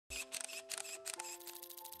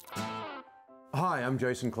Hi, I'm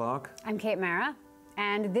Jason Clarke. I'm Kate Mara,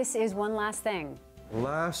 and this is One Last Thing.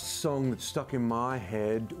 Last song that stuck in my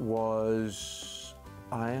head was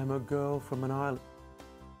I Am a Girl from an Island.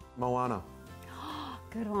 Moana.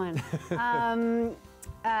 Good one. The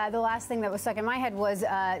last thing that was stuck in my head was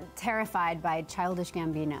Terrified by Childish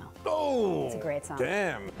Gambino. Oh! It's a great song.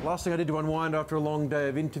 Damn. Last thing I did to unwind after a long day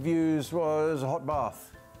of interviews was a hot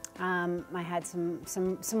bath. I had some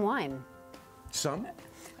wine. Some?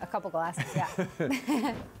 A couple glasses, yeah.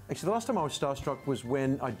 Actually, the last time I was starstruck was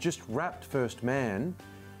when I just wrapped First Man,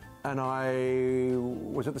 and I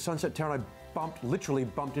was at the Sunset Tower, and I literally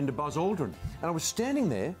bumped into Buzz Aldrin. And I was standing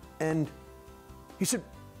there, and he said,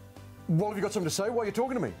 "Well, have you got something to say while you're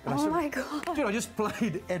talking to me?" And I said, my God. "Dude, I just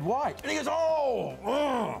played Ed White." And he goes,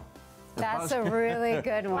 "Oh!" That's a really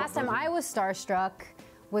good one. Last time I was starstruck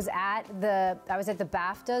was I was at the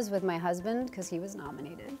BAFTAs with my husband because he was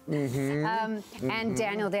nominated, and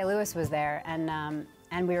Daniel Day-Lewis was there,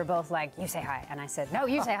 and we were both like, "You say hi," and I said, "No,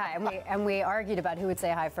 you say hi," and we argued about who would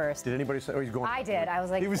say hi first. Did anybody say? Oh, he's gone. I did. I was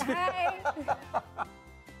like, "Hi."